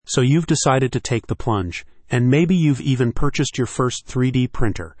So you've decided to take the plunge, and maybe you've even purchased your first 3D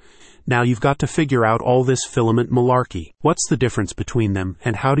printer. Now you've got to figure out all this filament malarkey. What's the difference between them,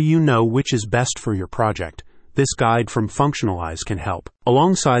 and how do you know which is best for your project? This guide from Functionalize can help.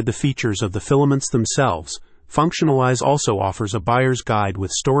 Alongside the features of the filaments themselves, Functionalize also offers a buyer's guide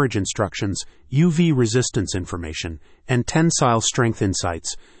with storage instructions, UV resistance information, and tensile strength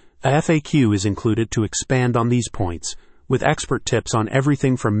insights. A FAQ is included to expand on these points, with expert tips on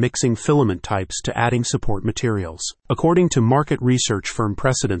everything from mixing filament types to adding support materials. According to market research firm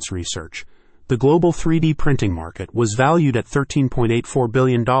Precedence Research, the global 3D printing market was valued at $13.84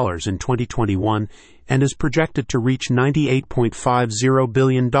 billion in 2021 and is projected to reach $98.50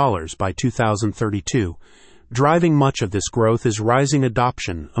 billion by 2032. Driving much of this growth is rising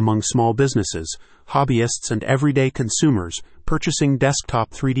adoption among small businesses, hobbyists, and everyday consumers purchasing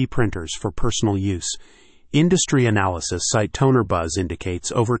desktop 3D printers for personal use. Industry analysis site TonerBuzz indicates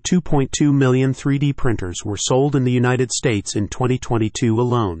over 2.2 million 3D printers were sold in the United States in 2022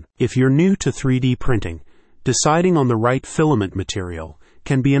 alone. If you're new to 3D printing, deciding on the right filament material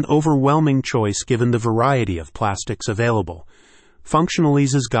can be an overwhelming choice given the variety of plastics available.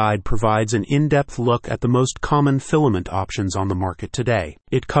 Functionalize's guide provides an in-depth look at the most common filament options on the market today.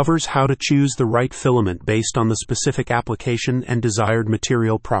 It covers how to choose the right filament based on the specific application and desired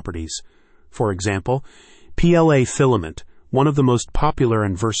material properties. For example, PLA filament, one of the most popular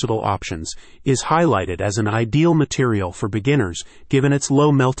and versatile options, is highlighted as an ideal material for beginners given its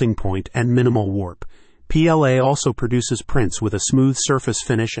low melting point and minimal warp. PLA also produces prints with a smooth surface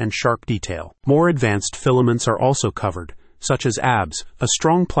finish and sharp detail. More advanced filaments are also covered, such as ABS, a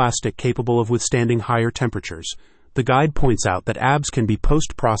strong plastic capable of withstanding higher temperatures. The guide points out that ABS can be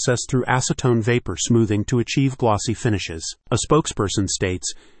post-processed through acetone vapor smoothing to achieve glossy finishes. A spokesperson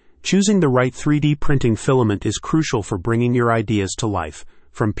states, "Choosing the right 3D printing filament is crucial for bringing your ideas to life.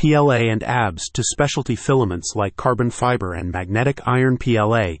 From PLA and ABS to specialty filaments like carbon fiber and magnetic iron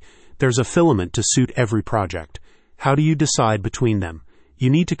PLA, there's a filament to suit every project. How do you decide between them? You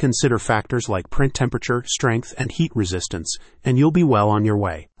need to consider factors like print temperature, strength, and heat resistance, and you'll be well on your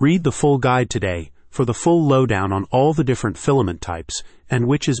way." Read the full guide today for the full lowdown on all the different filament types and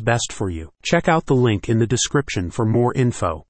which is best for you. Check out the link in the description for more info.